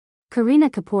Kareena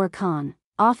Kapoor Khan,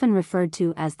 often referred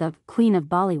to as the Queen of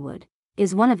Bollywood,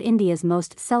 is one of India's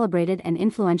most celebrated and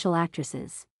influential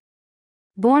actresses.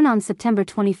 Born on September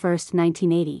 21,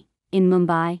 1980, in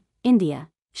Mumbai, India,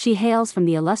 she hails from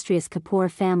the illustrious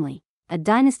Kapoor family, a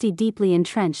dynasty deeply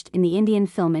entrenched in the Indian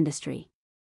film industry.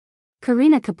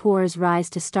 Kareena Kapoor's rise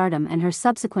to stardom and her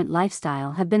subsequent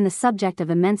lifestyle have been the subject of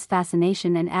immense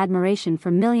fascination and admiration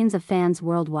for millions of fans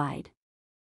worldwide.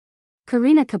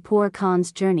 Kareena Kapoor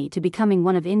Khan's journey to becoming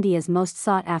one of India's most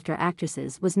sought-after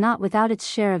actresses was not without its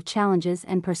share of challenges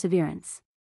and perseverance.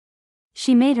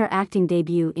 She made her acting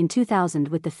debut in 2000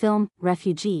 with the film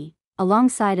Refugee,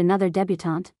 alongside another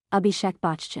debutante, Abhishek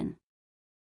Bachchan.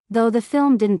 Though the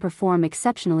film didn't perform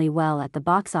exceptionally well at the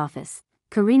box office,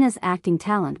 Kareena's acting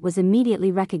talent was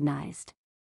immediately recognized.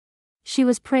 She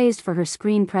was praised for her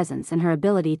screen presence and her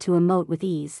ability to emote with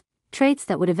ease, traits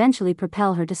that would eventually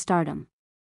propel her to stardom.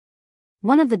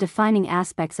 One of the defining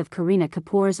aspects of Kareena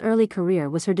Kapoor's early career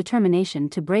was her determination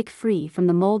to break free from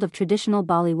the mold of traditional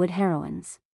Bollywood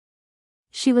heroines.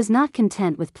 She was not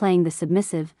content with playing the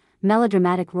submissive,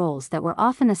 melodramatic roles that were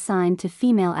often assigned to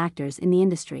female actors in the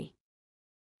industry.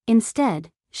 Instead,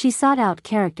 she sought out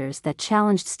characters that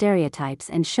challenged stereotypes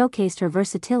and showcased her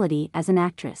versatility as an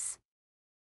actress.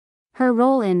 Her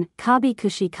role in Kabhi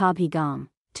Khushi Kabhie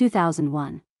Gham,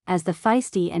 2001, as the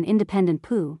feisty and independent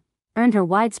Pooh, earned her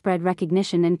widespread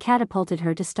recognition and catapulted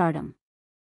her to stardom.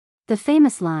 The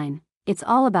famous line, "It's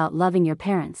all about loving your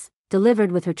parents,"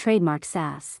 delivered with her trademark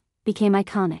sass, became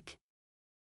iconic.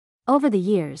 Over the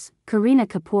years, Kareena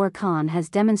Kapoor Khan has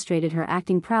demonstrated her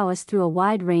acting prowess through a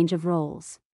wide range of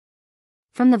roles.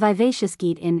 From the vivacious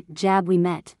Geet in Jab We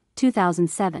Met,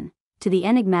 2007, to the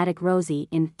enigmatic Rosie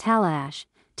in Talash,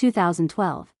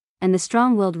 2012, and the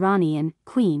strong-willed Rani in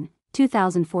Queen,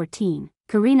 2014,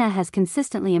 Kareena has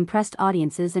consistently impressed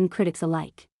audiences and critics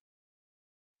alike.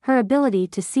 Her ability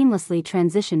to seamlessly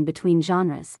transition between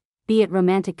genres, be it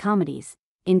romantic comedies,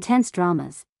 intense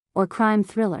dramas, or crime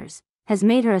thrillers, has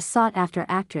made her a sought-after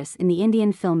actress in the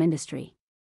Indian film industry.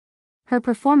 Her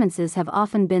performances have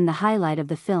often been the highlight of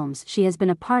the films she has been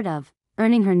a part of,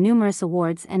 earning her numerous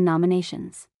awards and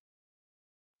nominations.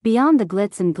 Beyond the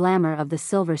glitz and glamour of the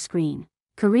silver screen,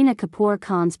 Kareena Kapoor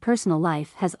Khan's personal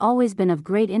life has always been of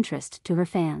great interest to her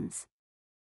fans.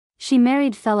 She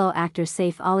married fellow actor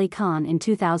Saif Ali Khan in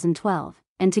 2012,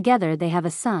 and together they have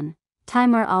a son,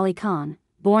 Taimur Ali Khan,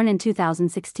 born in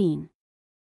 2016.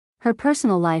 Her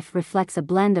personal life reflects a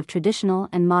blend of traditional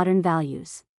and modern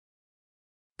values.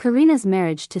 Kareena's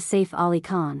marriage to Saif Ali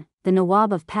Khan, the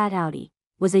Nawab of Pataudi,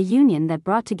 was a union that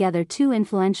brought together two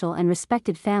influential and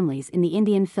respected families in the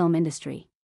Indian film industry.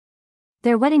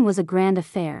 Their wedding was a grand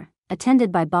affair,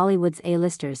 attended by Bollywood's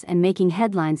A-listers and making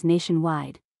headlines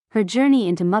nationwide. Her journey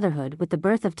into motherhood with the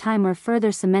birth of Taimur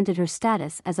further cemented her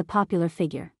status as a popular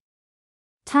figure.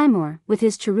 Taimur, with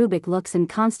his cherubic looks and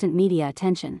constant media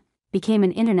attention, became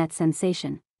an internet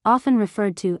sensation, often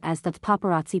referred to as the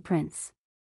paparazzi prince.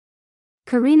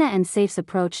 Kareena and Saif's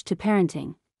approach to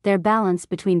parenting, their balance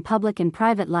between public and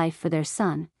private life for their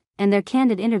son, and their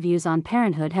candid interviews on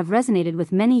parenthood have resonated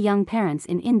with many young parents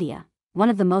in India. One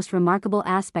of the most remarkable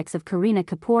aspects of Kareena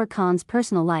Kapoor Khan's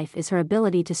personal life is her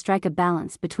ability to strike a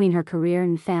balance between her career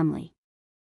and family.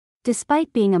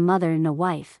 Despite being a mother and a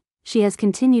wife, she has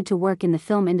continued to work in the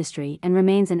film industry and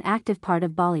remains an active part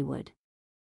of Bollywood.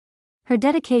 Her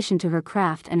dedication to her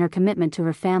craft and her commitment to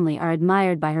her family are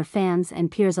admired by her fans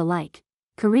and peers alike.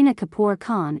 Kareena Kapoor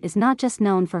Khan is not just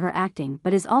known for her acting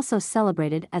but is also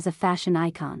celebrated as a fashion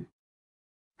icon.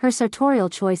 Her sartorial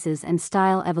choices and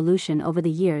style evolution over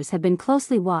the years have been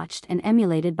closely watched and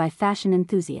emulated by fashion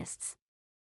enthusiasts.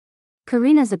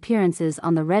 Kareena's appearances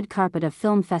on the red carpet of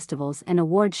film festivals and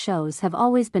award shows have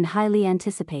always been highly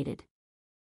anticipated.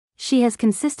 She has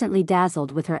consistently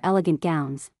dazzled with her elegant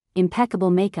gowns, impeccable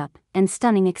makeup, and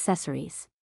stunning accessories.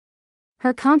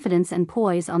 Her confidence and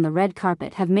poise on the red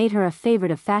carpet have made her a favorite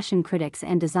of fashion critics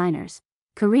and designers.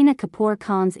 Kareena Kapoor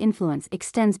Khan's influence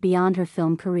extends beyond her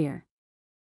film career.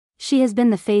 She has been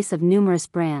the face of numerous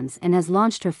brands and has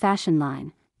launched her fashion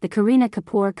line, the Kareena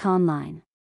Kapoor Khan line.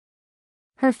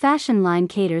 Her fashion line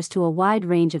caters to a wide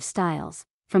range of styles,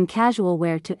 from casual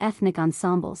wear to ethnic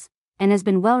ensembles, and has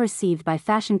been well received by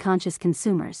fashion-conscious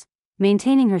consumers.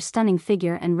 Maintaining her stunning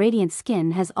figure and radiant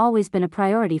skin has always been a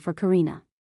priority for Kareena.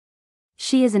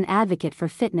 She is an advocate for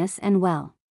fitness and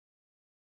well.